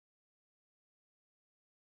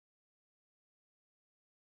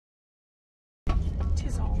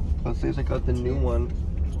Plus, they got the new one,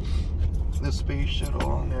 the space shuttle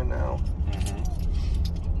on there now.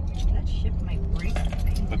 That ship might break.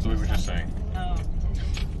 That's what we were just saying. Oh.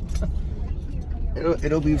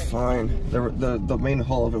 It'll be fine. The main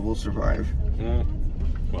hull of it will survive.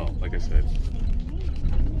 Well, like I said,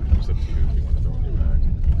 it's up to you if you want to throw it in your bag.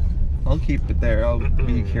 I'll keep it there. I'll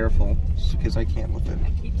be careful because I can't with it.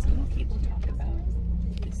 I keep seeing people talk about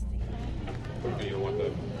this thing. Okay, you don't want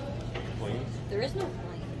the plane? There is no plane.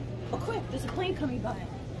 Oh, quick! There's a plane coming by.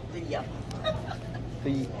 Yep.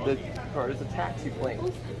 The car is a taxi plane.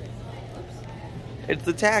 Oops. It's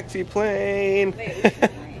the taxi plane. Wait, which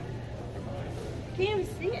plane? Can't even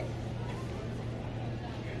see it.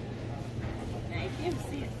 I can't even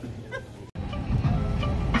see it.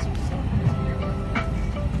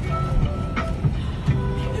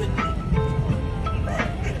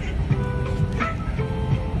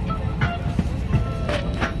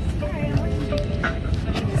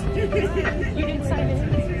 You didn't sign it.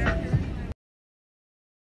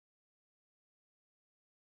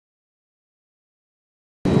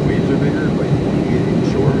 Waves are bigger, but when you get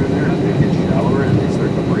inshore in there, they get shallower and they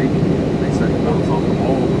start to break. They start to bounce off the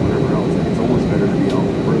walls and whatever else. And it's almost better to be out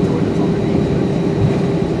further when it's underneath.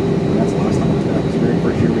 But that's the last time that was the very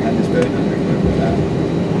first year we had this bed. I'm very good with that.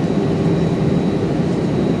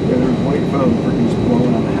 Yeah, there was white foam produced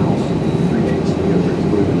blowing on the house for 3 days. You know, there's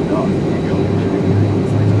blue in the dog. You can't go into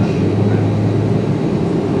things like that.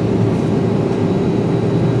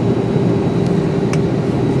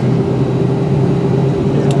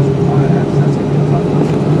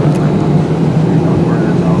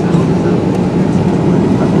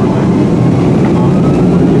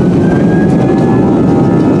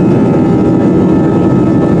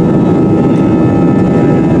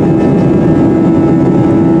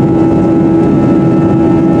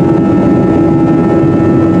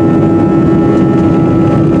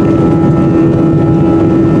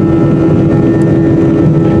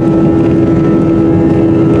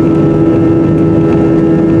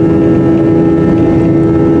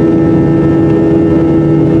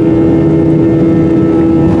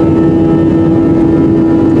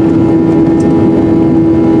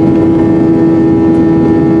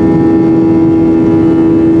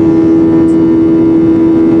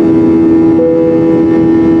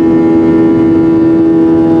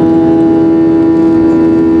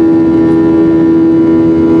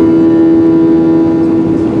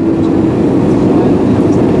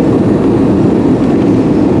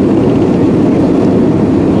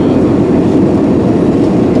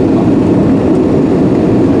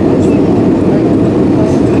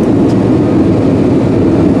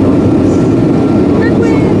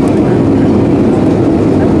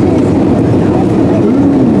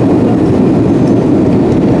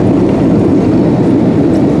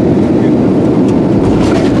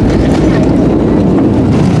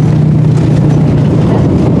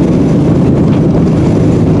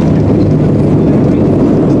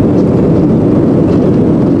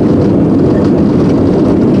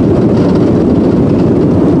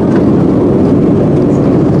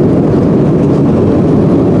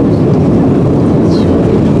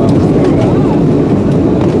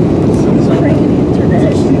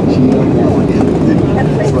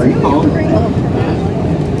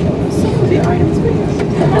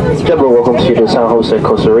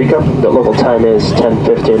 Costa Rica. The local time is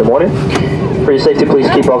 10:50 in the morning. For your safety, please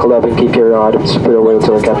keep buckled up and keep your items put away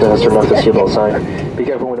until the captain has turned off the seatbelt sign. Be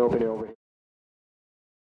careful when opening over here.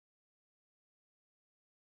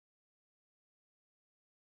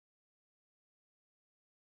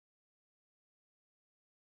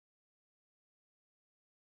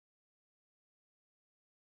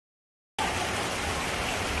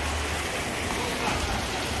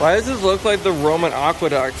 Why does this look like the Roman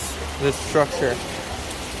aqueducts, this structure?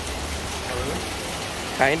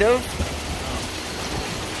 Kind of?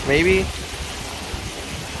 Maybe?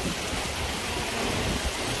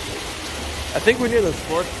 I think we're near the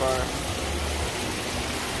sports bar.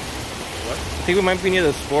 What? I think we might be near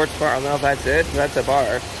the sports bar. I don't know if that's it. That's a bar.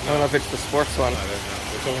 I don't know if it's the sports one. No,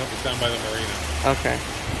 it's down by the marina. Okay.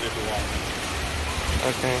 You have to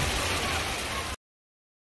walk. Okay.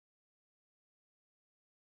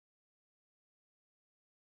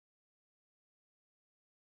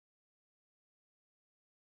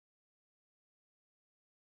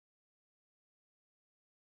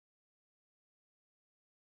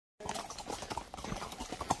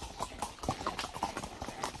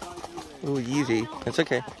 Ooh, easy. It's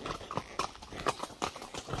okay.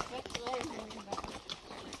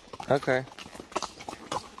 Okay.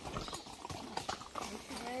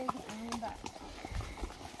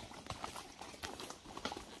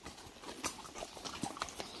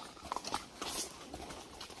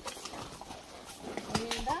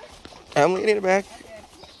 I'm leaning back.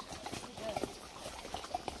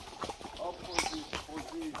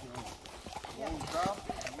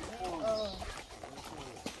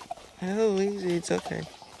 Oh, easy. It's okay.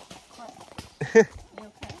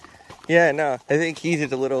 Yeah, no. I think he's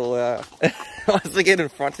just a little, wants to get in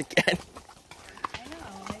front again. I know.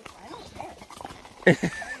 I don't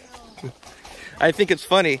care. I think it's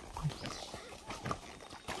funny.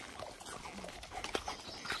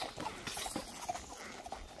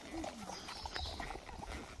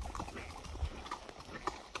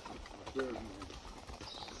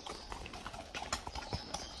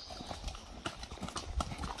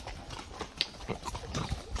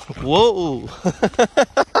 Whoa!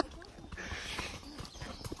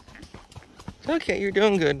 Okay, you're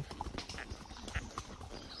doing good.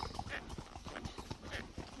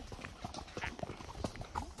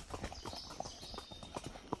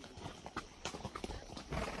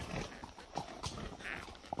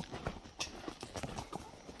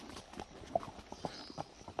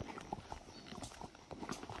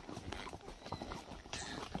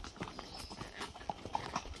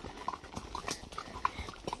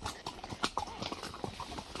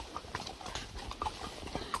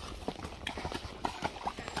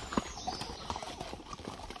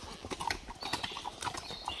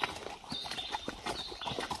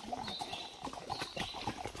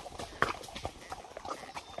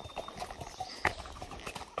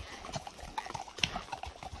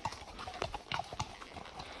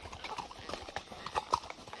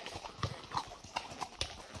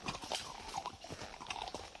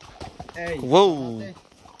 Hey, Whoa!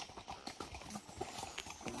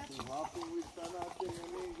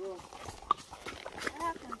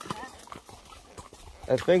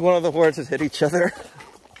 I think one of the horses hit each other.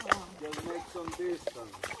 just make some distance.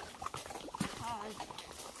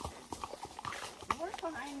 You're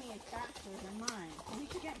behind me is faster than mine. So we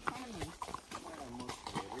should get in front of me.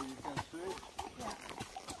 You can switch. Yeah.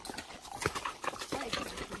 Right.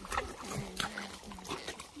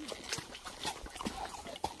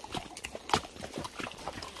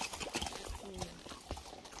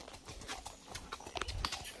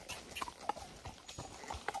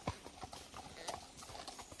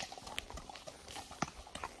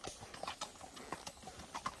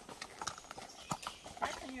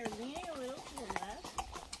 And you're leaning a little to the left.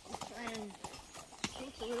 Just try and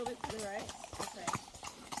shoot a little bit to the right. Okay.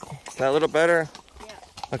 Is that a little better? Yeah.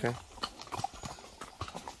 Okay.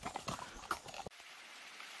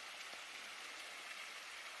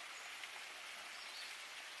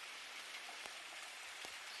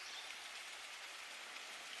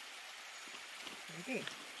 Okay.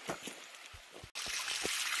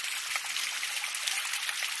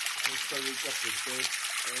 Costa Rica protects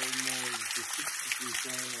almost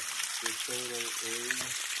 60% of the total area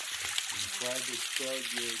in private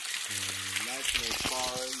projects and national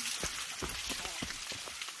parks.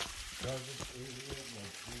 Private areas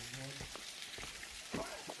like this one.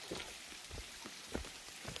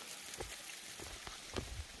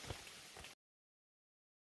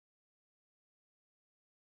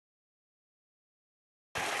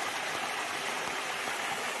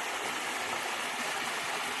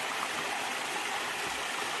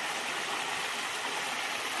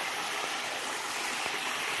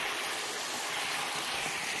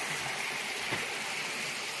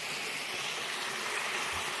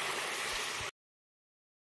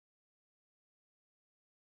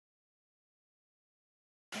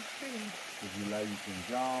 If you like, you can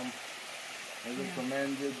jump. I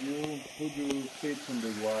recommended you put your feet in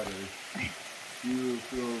the water. You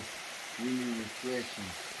feel really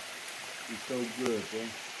refreshing. It's so good, eh?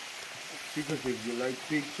 Because if you like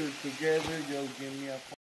pictures together, just give me a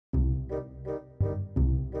phone.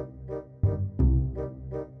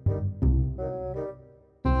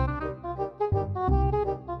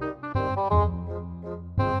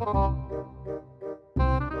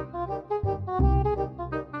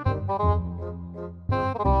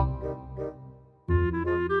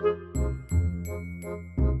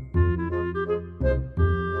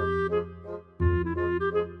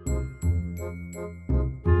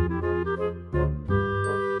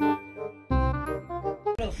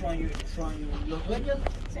 From Los Dueños,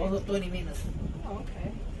 also 20 minutes. Oh,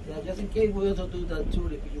 okay. Yeah, just in case we also do the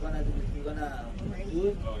tour. If you're gonna do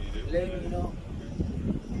it, let me know.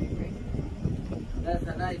 That's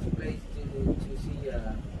a nice place to see.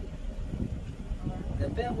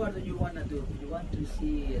 Depends what do you wanna do. If you want to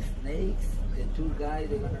see snakes, the tour guide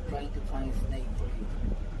they're gonna try to find snake for you.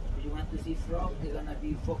 If you want to see frogs, they're gonna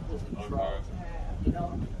be focused on frogs. You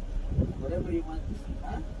know, whatever you want to see,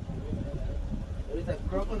 huh? There is a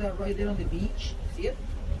crocodile right there on the beach. See it?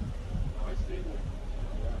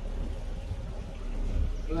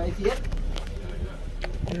 You guys see it?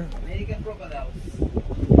 Yeah. American crocodiles.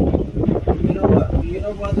 You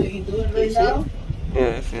know what they're doing right now?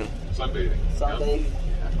 Yeah, I see him. Sunbathing. Something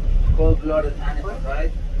cold-blooded animal,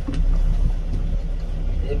 right?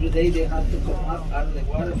 Every day they have to come up out of the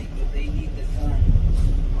water because they need the sun.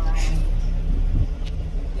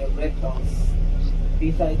 They're reptiles.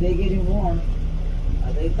 Besides they getting warm,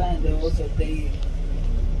 at that time they also take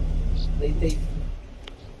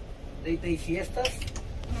siestas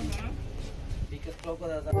because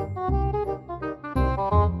crocodiles are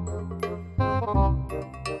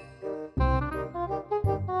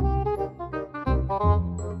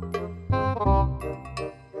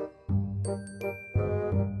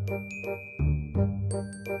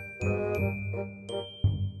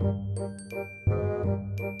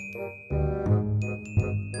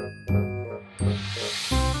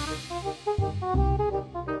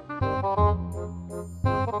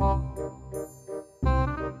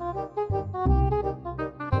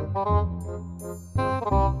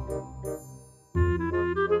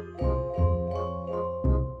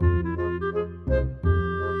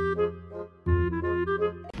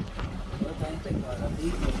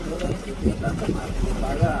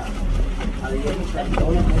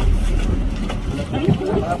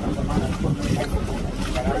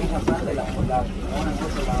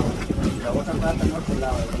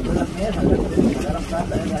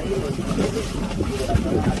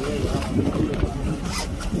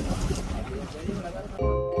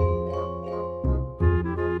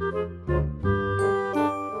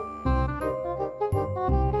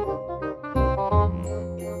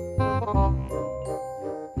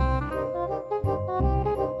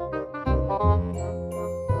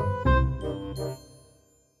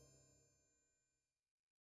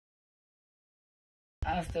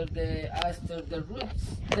after the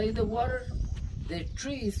roots take the water, the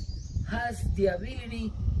trees has the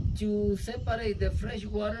ability to separate the fresh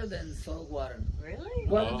water than salt water. Really?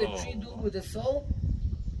 What do the tree do with the salt?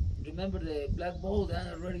 Remember the black ball that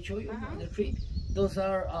I already showed you in the tree? Those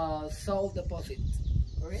are salt deposits.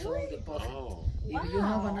 Really? Salt deposit. Oh. If you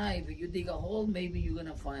have a knife, if you dig a hole, maybe you're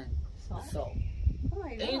gonna find Salt? salt. Oh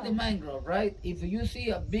my In the God. mangrove, right? If you see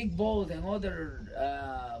a big ball in other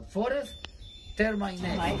forests, termite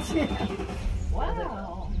nest.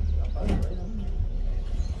 Wow.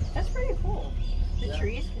 That's pretty cool. The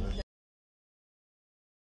trees can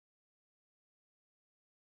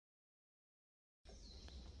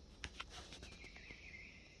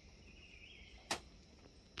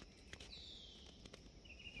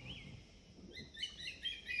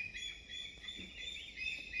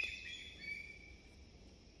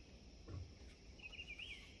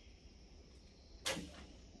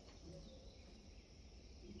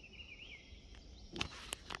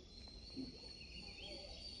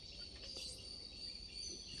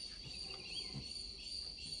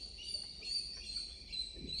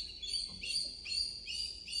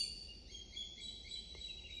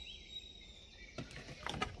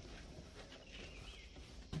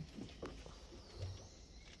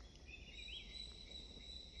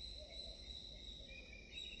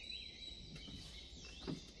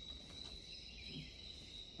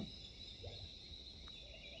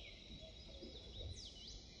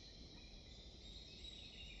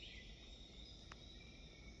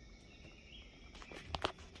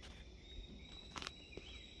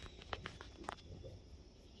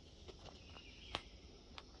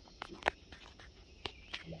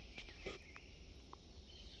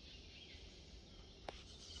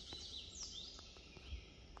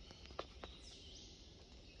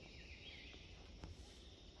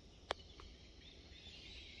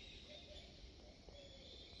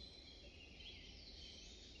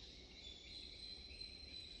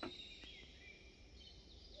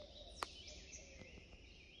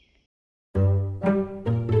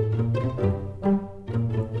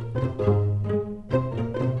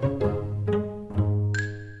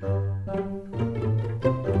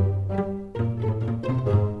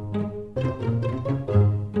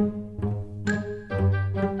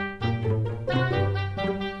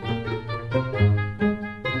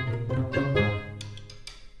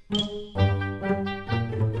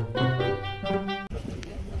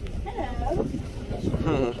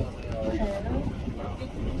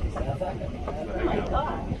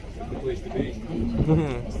Place to be.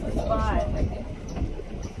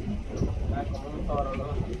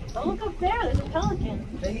 Oh, look up there. There's a pelican.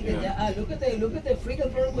 Look at the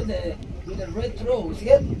freaking bird with the red throat. See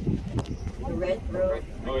it? The red throat.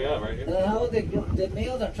 Oh yeah, right here. How the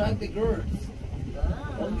males attract the girls.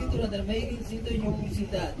 Ah. Only during the mating season you will see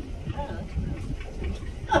that. Ah.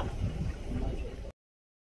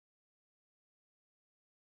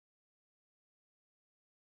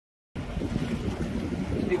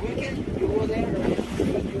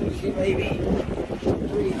 She may be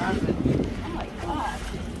 300. Oh my god.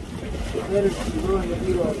 Better than growing the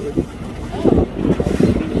feet already.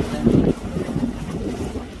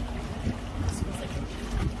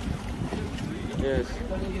 Yes.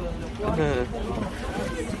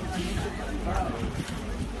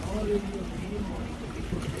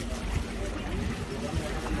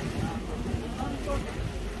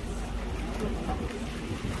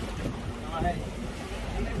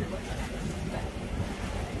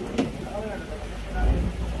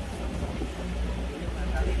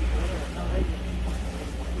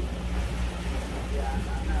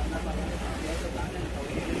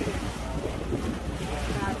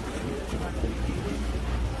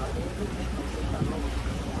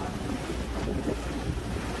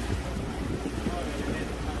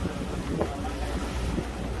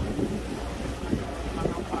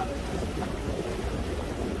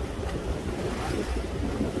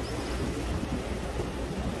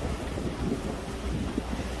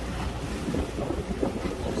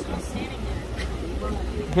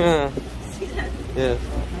 Yes.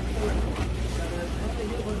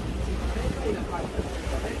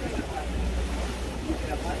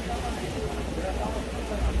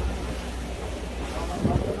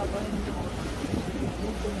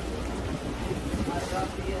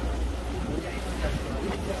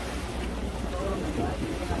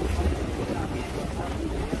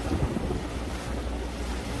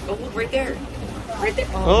 Oh, look right there. Right there.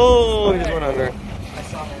 Oh, he just went under. I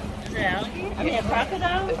saw him. Is it an alligator? I mean a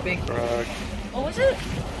crocodile? The big Croc. What was it?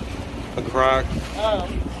 A croc. Oh.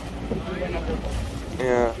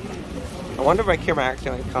 Yeah. I wonder if my camera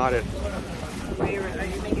accidentally caught it. Are you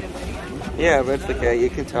making a video? Yeah, but it's okay. You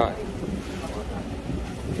can talk.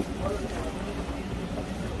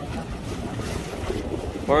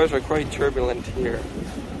 Waters are quite turbulent here.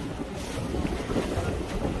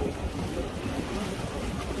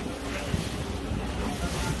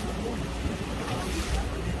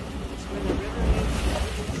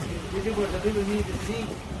 This is what the river needs to see.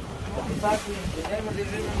 Exactly. The name of the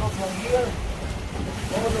river goes from here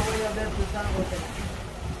all the way up there to San Jose.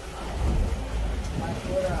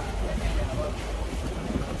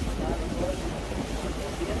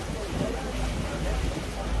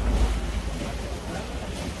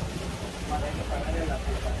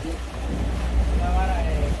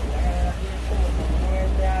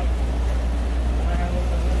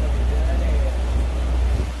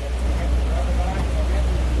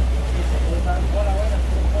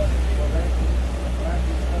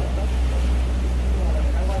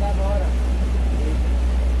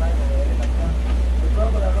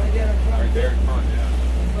 Right there in front, yeah.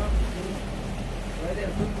 Right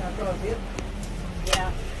there, swimming across here.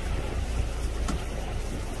 Yeah.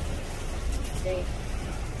 Okay.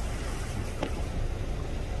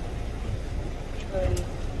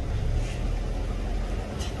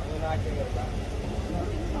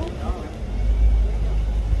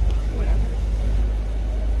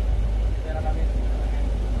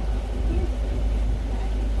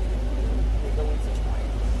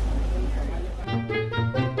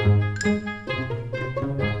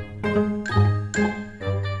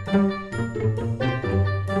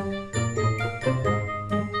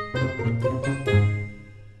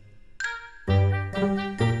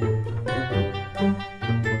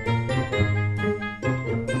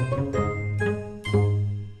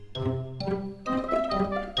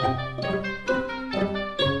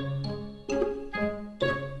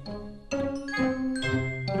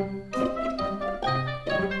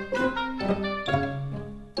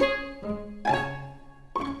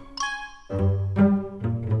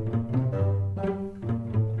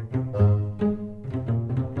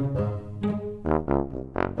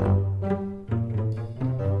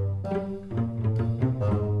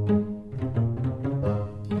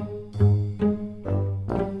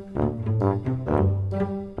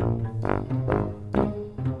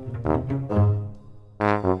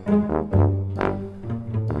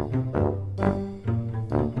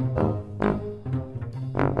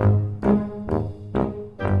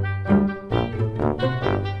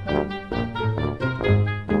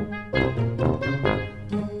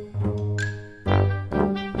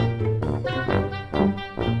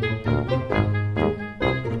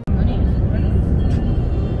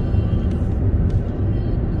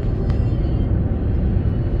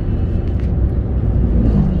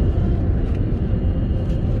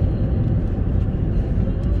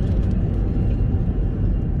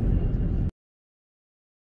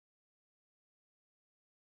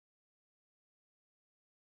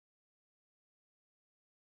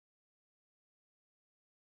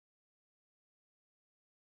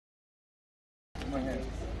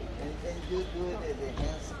 You do it at the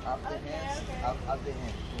hands Up the hands. Up the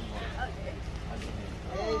hands. Okay. Up the hands.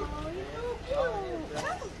 Oh, you're so cute.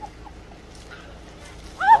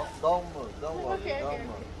 Don't move. Don't worry. Okay, Don't okay.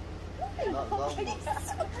 move. No, don't move.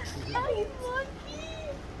 Oh, you monkey.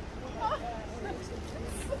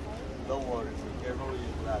 Don't worry. Be careful with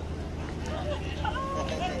your glasses.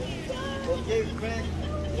 Okay, friend.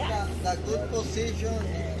 The good position.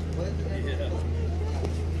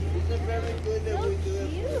 It's a very good that we do it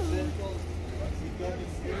for simple. Come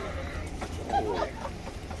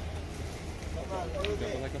on, look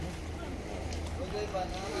at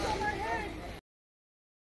banana.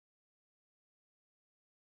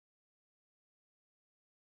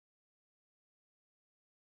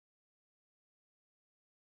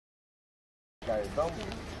 Guys, don't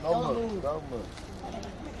move.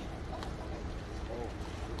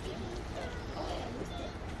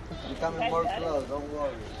 You're coming more close, don't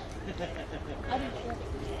worry.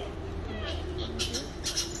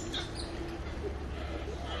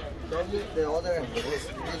 Show me the other hand. This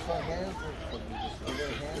one hand, this other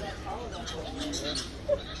hand.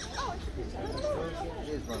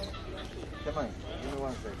 This one. Come on, give me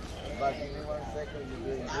 1 second. But give me 1 second, you're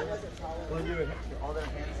doing this. Put your other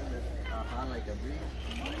hands in the hand like a breeze.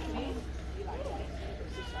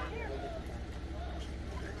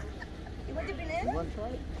 You want to be in? You want to try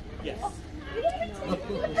it? Yes.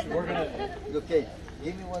 We're gonna. Okay,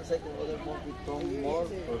 give me 1 second. Other more, we throw more.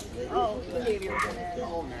 Oh, okay.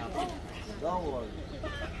 Don't worry.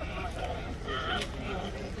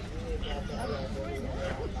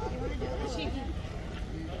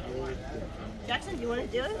 Jackson, do you want to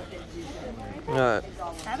do it?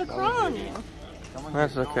 Have a crown on you.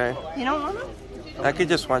 That's okay. You don't want to? I could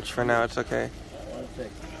just watch for now. It's okay. 1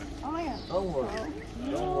 second. Oh my god. Don't worry.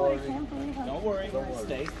 No, I can't believe how. Don't worry.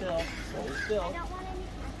 Stay still. Stay still.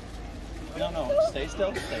 No. Stay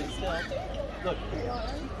still. Stay still. Look.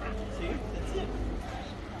 See? That's it.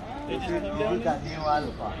 They just come You down. got new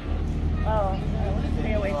alpha. Oh,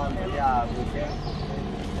 stay away from him. Yeah, we can.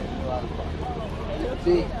 New alpha.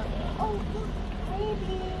 See? Oh,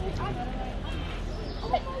 baby. Oh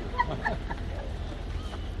my god.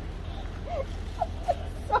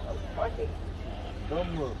 So funny.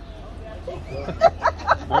 Don't move.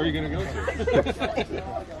 Where are you gonna go to?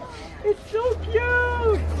 It's so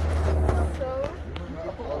cute. So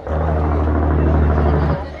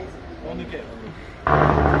Only get.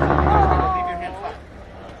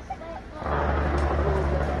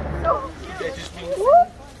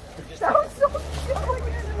 that was so cute.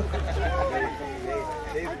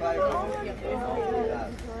 They fight for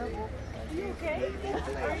You okay?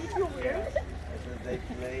 Are you feel weird? They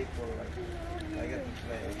play for like, I get to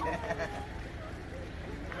play.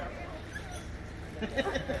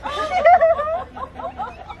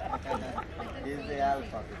 He's the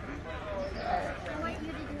alpha.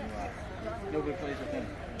 Nobody plays with him.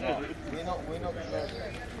 We know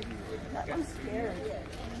I'm scared.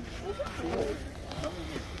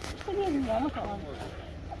 Put me in the yarmulke on.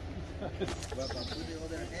 But put the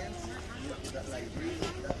other hands, like breathe, the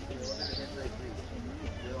other hand like breathe.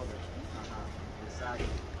 The other.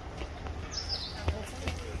 Exactly.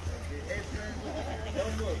 Hey friend,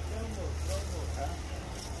 don't move.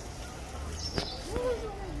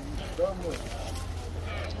 Don't move.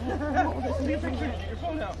 Your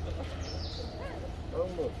phone out.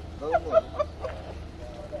 Don't move.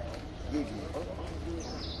 Give me.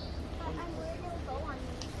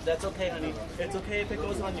 That's okay, honey. It's okay if it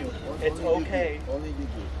goes on you. It's okay. Only you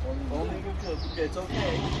do. Only you could. It's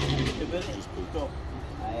okay. If it just go.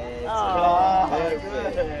 Oh,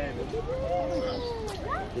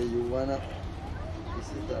 Good. Do you wanna? This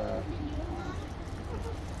is the.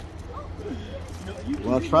 No, you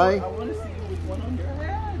Wanna try? I want to see you with one on your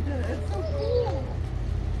head. That's so cool.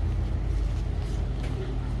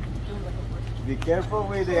 Be careful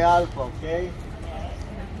with the alpha, okay?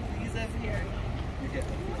 He's up here. You get it.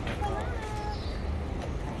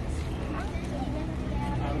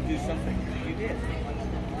 I would do something. You did.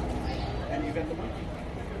 And you got the monkey.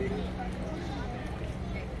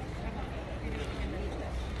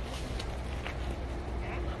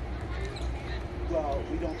 Well,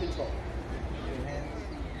 we don't control. Your hands.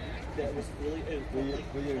 That was really.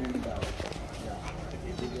 Put your hands out. Yeah. Put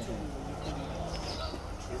your hands.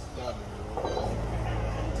 It's coming.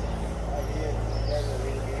 Right here.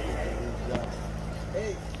 Good job.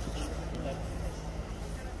 Hey.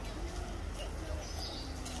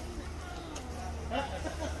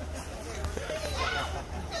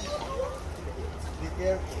 Be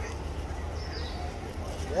careful.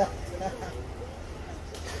 Yeah.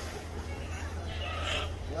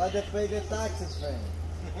 You have to pay the taxes, friend.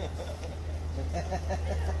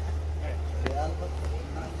 The alpha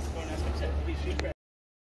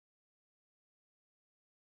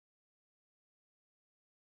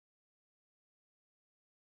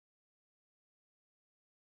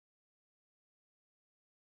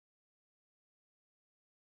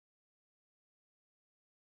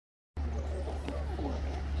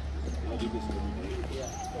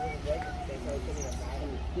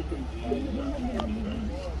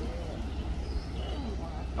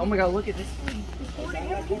Oh my god, look at this.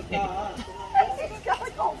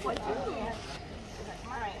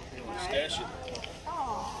 Stash it.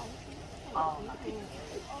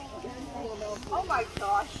 Oh my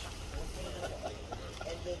gosh.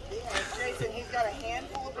 Jason, he's got a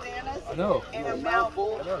handful of bananas I know. and a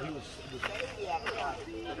mouthful. I know, he was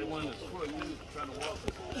Everyone is trying to walk.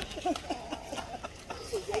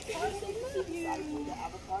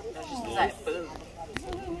 It's like food.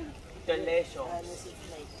 Delicious.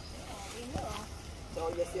 So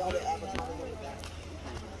you see all the avocados in the back.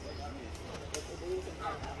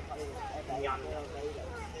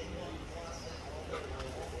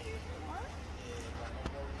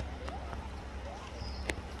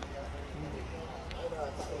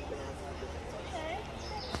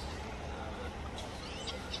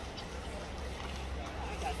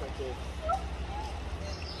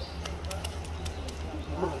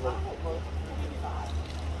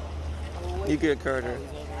 You get Carter.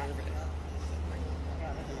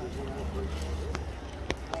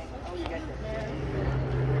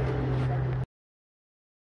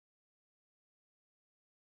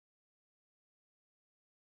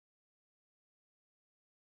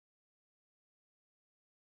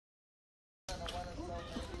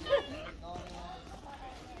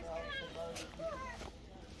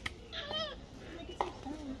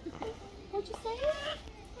 What'd you say?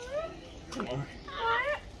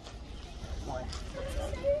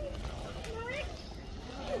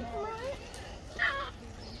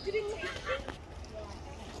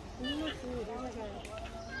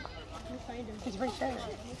 He's right there.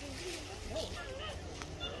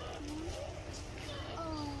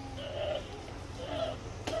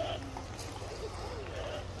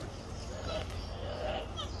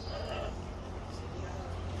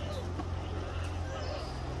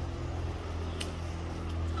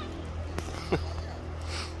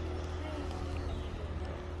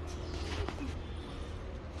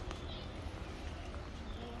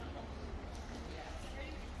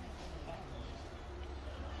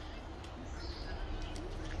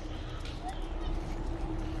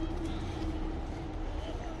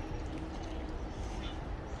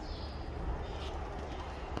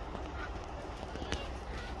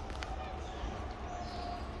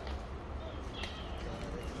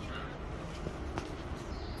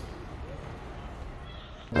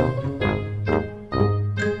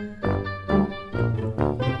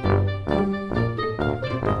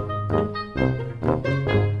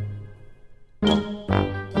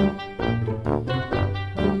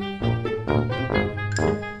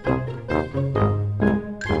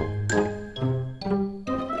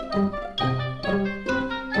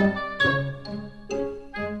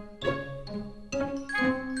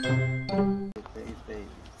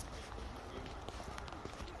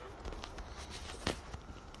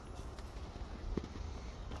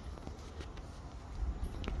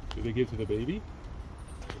 Do they give to the baby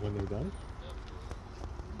when they're done?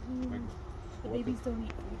 The babies don't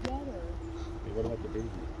eat food yet, or? Hey, what about the baby?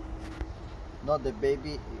 No, the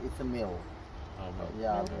baby is a meal. Oh, no.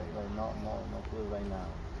 Yeah, but no food right now.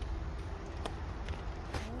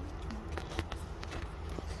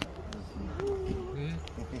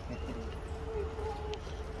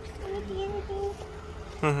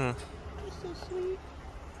 Mhm. You're so sweet.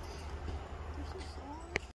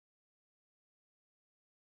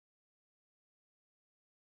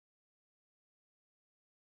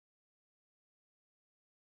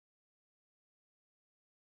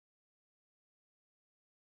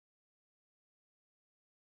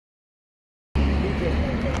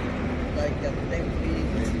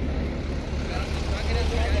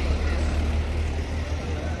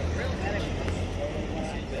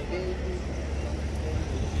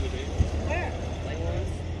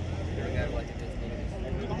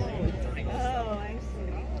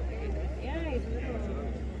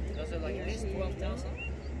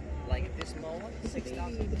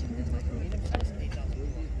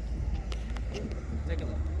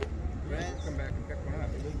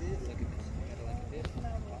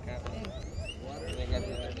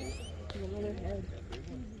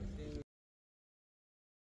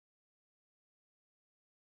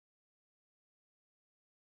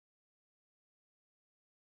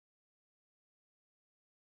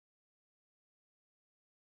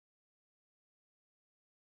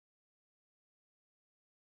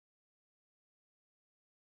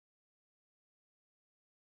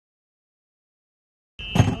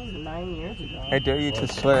 9 years ago. I dare you to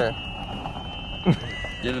swear.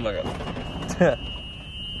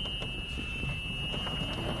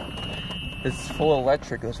 It's full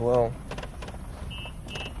electric as well.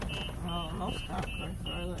 Oh, most cop cars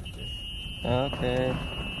are electric. Okay.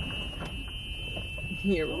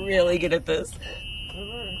 You're really good at this.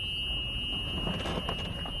 Reverse.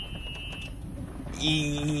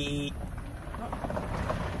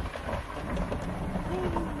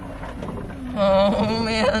 Oh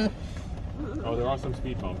man. Oh, there are some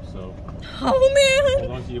speed bumps, so Oh man.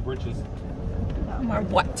 hold on to your britches. My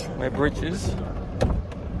what? My britches.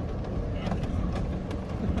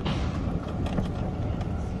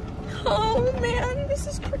 Oh man, this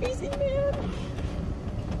is crazy, man.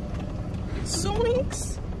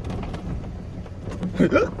 Zoinks.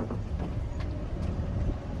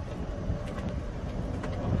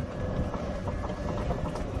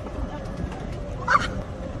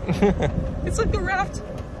 It's like the raft.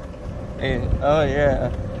 Hey, oh yeah.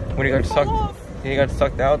 When you got sucked, you got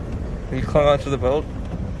sucked out, and you clung onto the boat.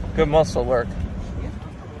 Good muscle work.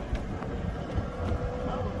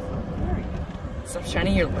 Stop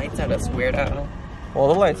shining your lights at us, weirdo. Well,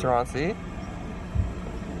 the lights are on. See?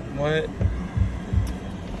 What?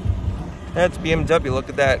 That's BMW. Look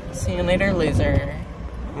at that. See you later, loser.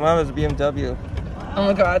 Mom is a BMW. Oh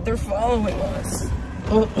my god, they're following us.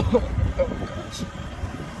 Oh gosh.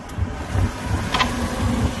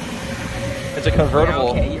 It's a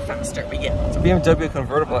convertible. Yeah, okay, you're faster. We get It's a BMW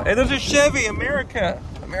convertible. Hey, there's a Chevy, America.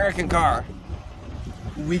 American car.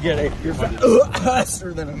 We get it. You're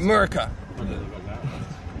faster than America.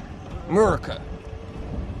 America.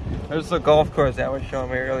 There's the golf course that was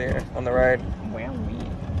showing me earlier on the ride. Where are we?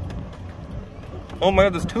 Oh my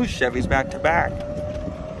god, there's two Chevys back to back.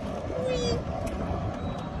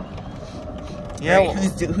 Yeah, Right,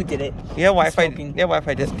 who did it? yeah, Wi-Fi. Smoking. Yeah,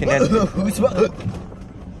 Wi-Fi disconnected. Who's what?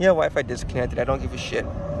 Yeah, Wi-Fi disconnected. I don't give a shit.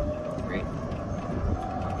 Great.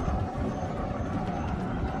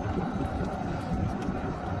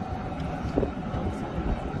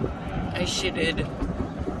 I shitted.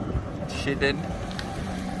 Shitted.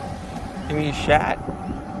 You mean you shat?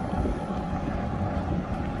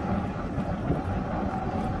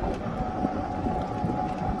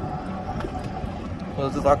 Well,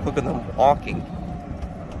 this is a lot quicker than walking.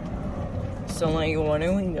 So like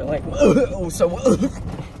wondering, they're like, oh, so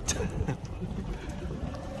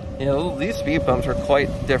You know, these speed bumps are quite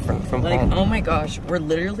different from like, home. oh my gosh, we're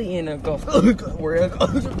literally in a golf. We're in a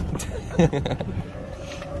golf.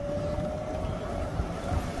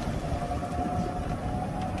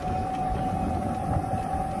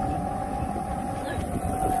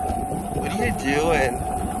 What are you doing?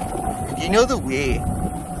 You know the way.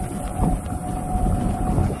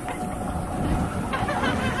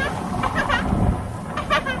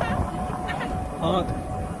 Honk.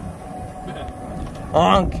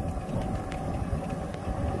 Honk.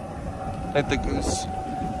 Like the goose.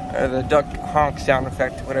 Or the duck honk sound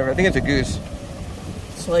effect, whatever. I think it's a goose.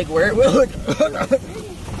 So like, where will like,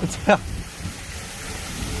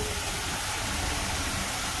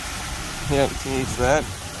 Yeah, can use that.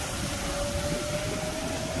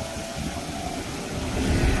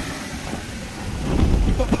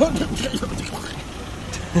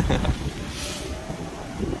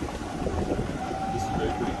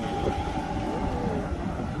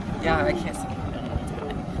 yeah, I can't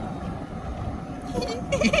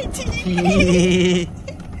see.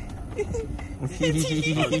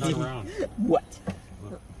 Turn around. What?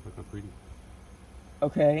 Look how pretty.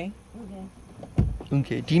 Okay.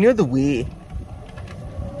 Okay, do you know the way?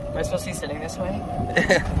 Am I supposed to be sitting this way?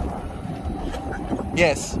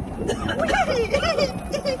 Yes.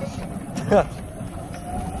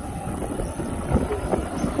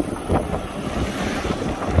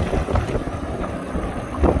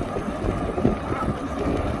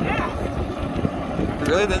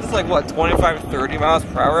 Really? That's like what, 25, 30 miles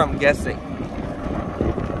per hour? I'm guessing.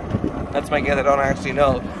 That's my guess. I don't actually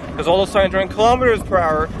know. Because all those signs are in kilometers per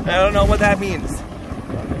hour, and I don't know what that means.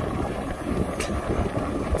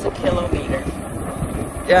 It's a kilometer.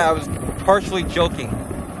 Yeah, I was partially joking.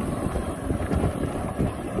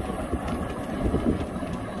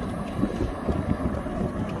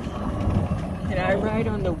 Can I ride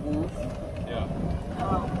on the wolf? Yeah.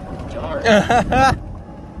 Oh, darn.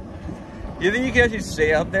 You think you can actually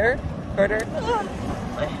stay up there, Carter?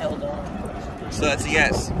 I held on. So that's a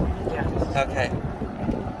yes. Yeah. Okay.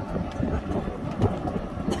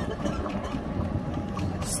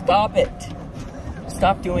 Stop it.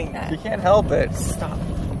 Stop doing that. You can't help it. Stop.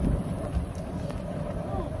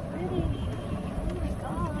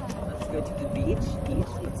 Let's go to the beach.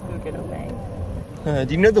 Let's go get away.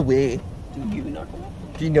 Do you know the way? Do you know?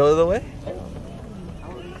 Do you know the way?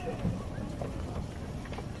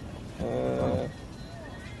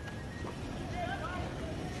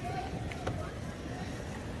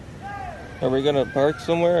 Are we gonna park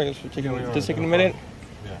somewhere? I guess we're just taking a minute.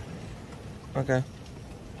 Yeah. Okay.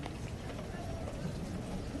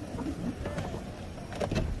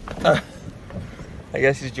 I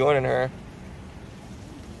guess he's joining her.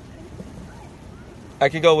 I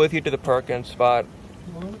could go with you to the parking spot.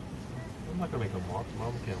 I'm not gonna make him walk.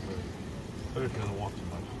 Mom can't really. But if he doesn't walk too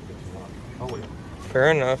much, he'll get too hot. Oh wait. Fair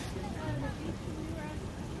enough.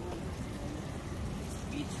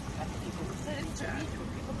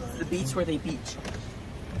 The beach where they beach.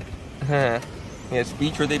 Huh. Yeah, it's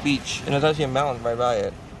beach where they beach. And there's actually a mountain right by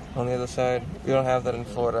it. On the other side. We don't have that in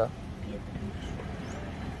Florida.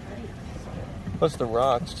 Plus the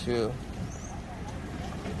rocks too.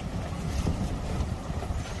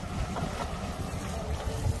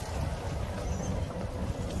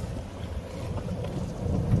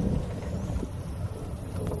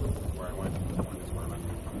 Where I went. That's where I met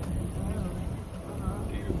you.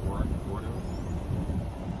 Gated Florida.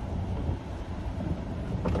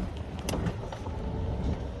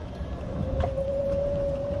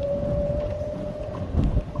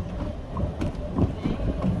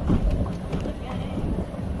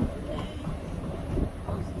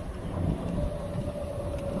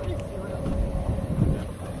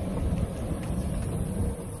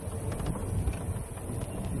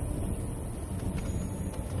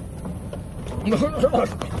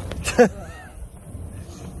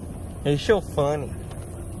 You're so funny.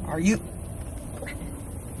 Are you?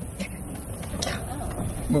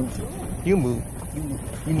 Move. You move. You move.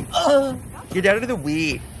 You move. Get out of the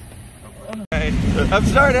way. Okay. I'm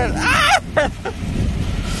starting.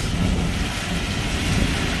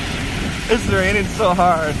 It's raining so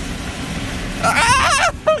hard.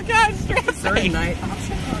 Oh God, it's Sorry, night.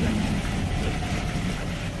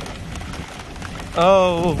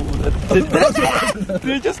 Oh, did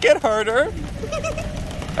it just get harder?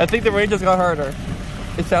 I think the rain just got harder.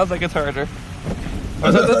 It sounds like it's harder.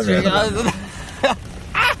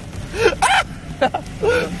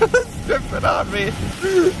 Strip it on me.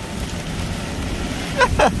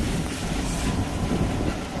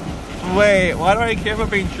 Wait, why do I care about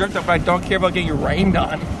being jerked up, but I don't care about getting rained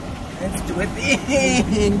on? Let's do it.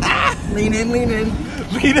 Lean in, lean in.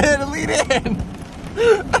 Lean in, lean in.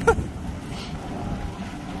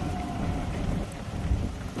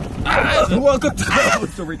 Welcome to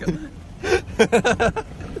Costa Rica.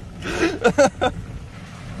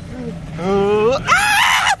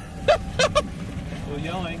 Still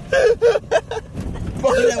yelling.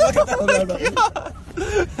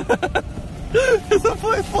 It's a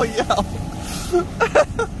playful yell.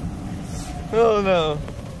 Oh no.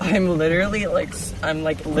 I'm literally like,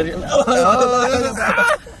 literally.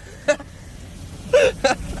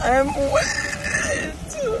 I'm wet.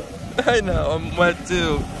 I know, I'm wet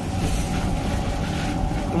too.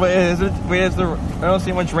 Wait, is there, I don't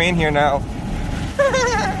see much rain here now.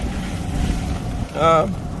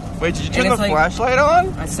 Wait, did you turn the flashlight on?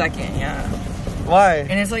 A second, yeah. Why?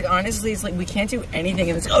 And it's like, honestly, it's like, we can't do anything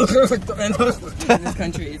in this, in this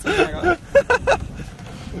country. It's like, oh my God.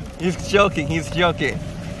 He's joking, he's joking.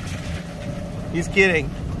 He's kidding.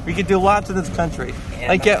 We can do lots in this country.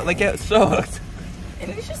 Yeah, get soaked.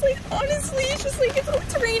 And it's just like, honestly, it's just like,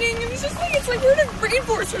 it's raining, and it's just like, it's like we're in a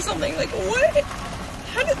rainforest or something. Like, what?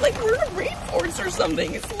 How did, like, we're in a rainforest or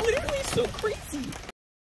something? It's literally so crazy.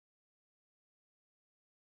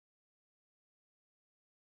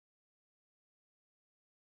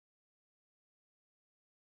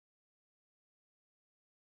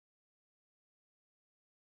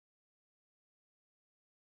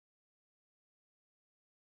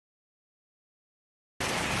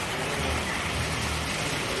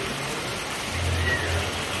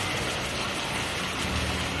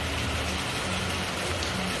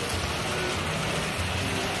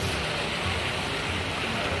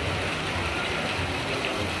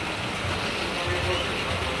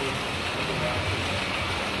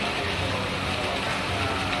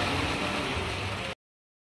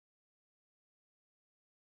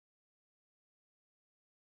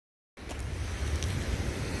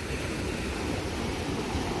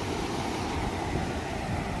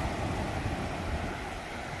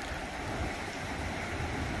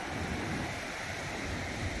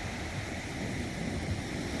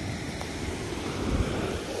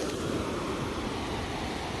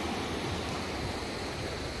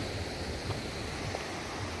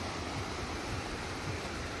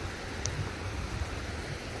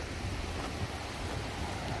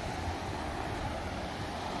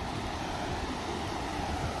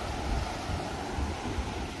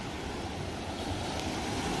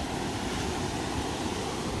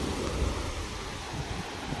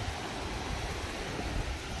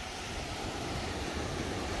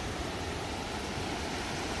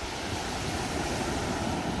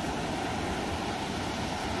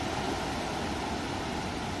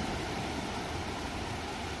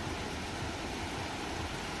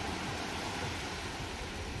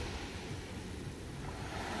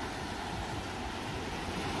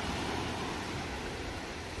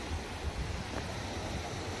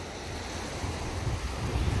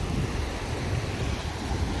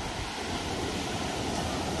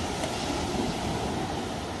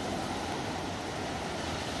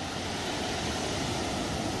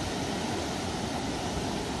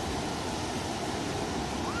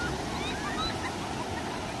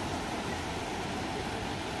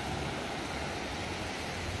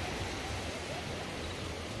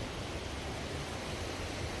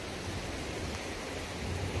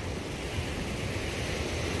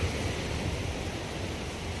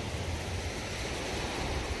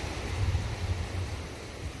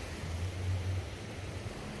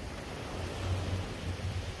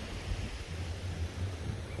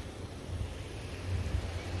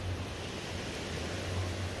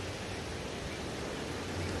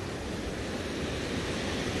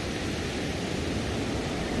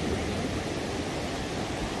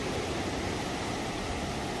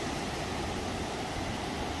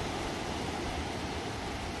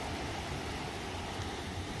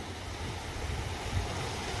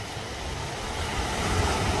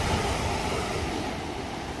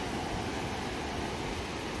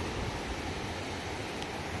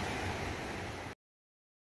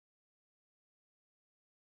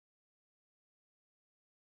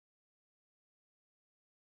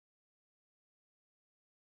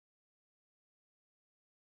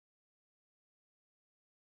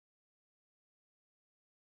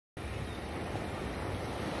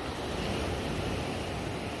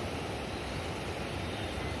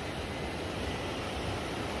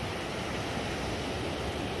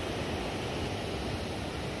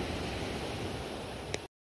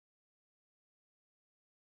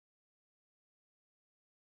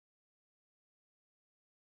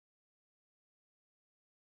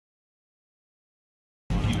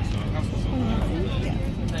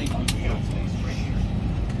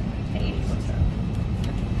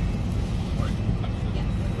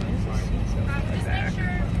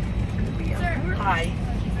 Hi.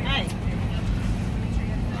 Hi.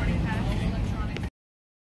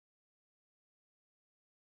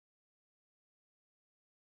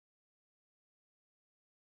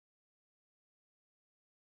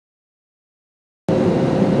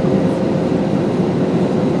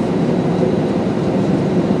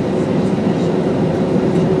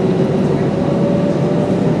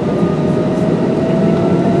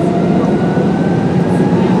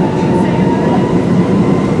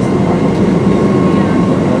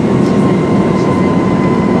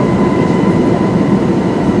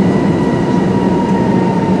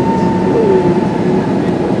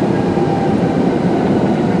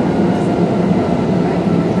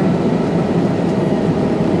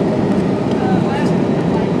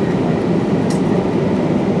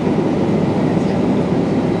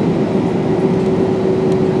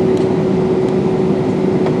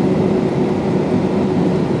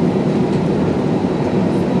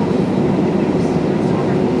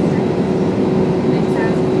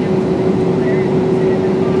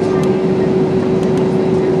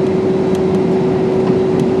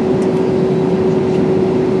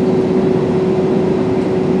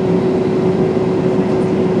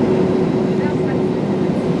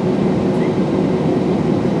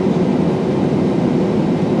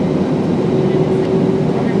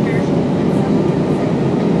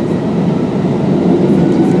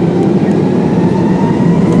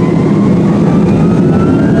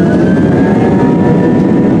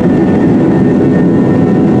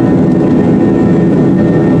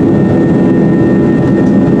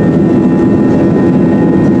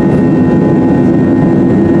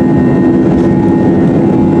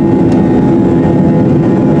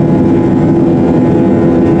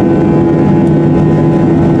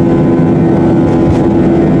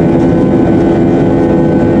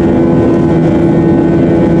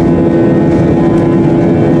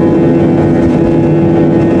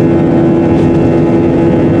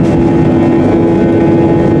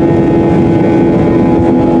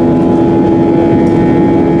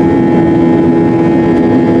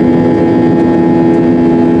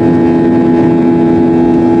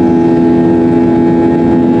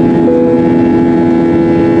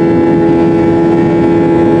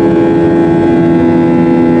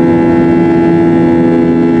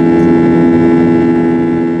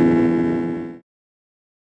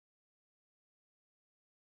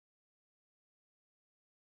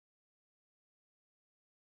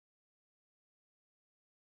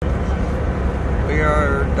 We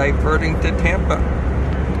are diverting to Tampa.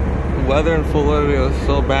 The weather in Florida is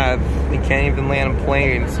so bad, we can't even land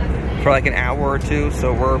planes for like an hour or two,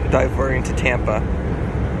 so we're diverting to Tampa.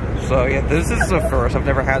 So yeah, this is the first. I've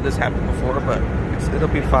never had this happen before, but it'll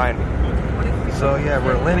be fine. So yeah,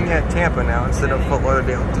 we're landing at Tampa now instead of Fort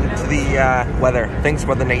Lauderdale due to the weather. Thanks,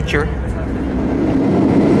 Mother Nature.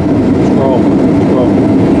 Scroll.